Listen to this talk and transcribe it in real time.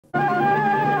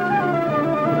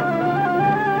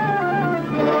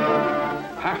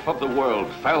the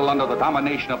world fell under the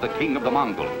domination of the king of the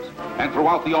Mongols, and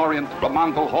throughout the Orient, the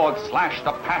Mongol horde slashed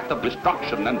a path of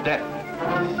destruction and death.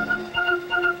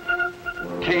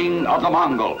 King of the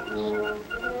Mongols.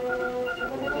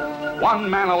 One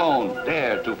man alone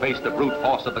dared to face the brute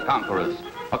force of the conquerors,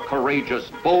 a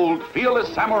courageous, bold,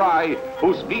 fearless samurai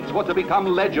whose feats were to become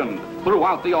legend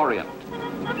throughout the Orient.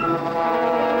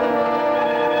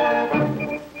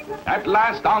 At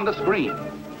last on the screen,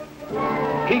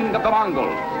 King of the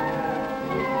Mongols.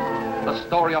 The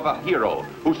story of a hero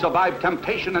who survived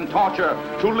temptation and torture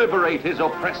to liberate his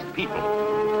oppressed people.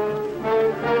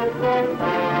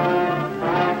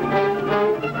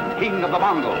 King of the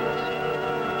Mongols.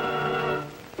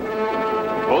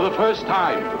 For the first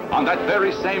time, on that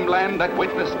very same land that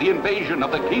witnessed the invasion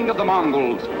of the King of the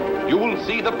Mongols, you will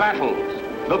see the battles,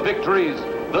 the victories,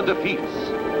 the defeats.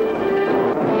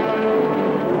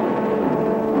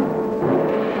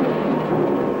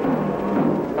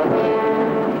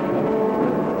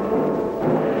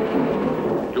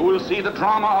 You will see the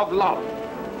drama of love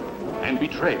and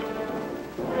betrayal.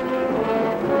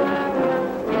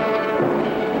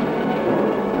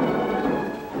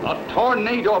 A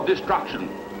tornado of destruction.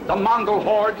 The Mongol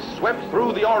hordes swept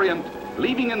through the Orient,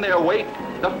 leaving in their wake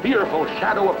the fearful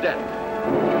shadow of death.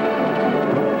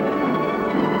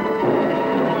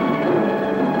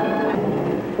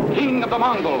 King of the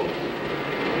Mongols.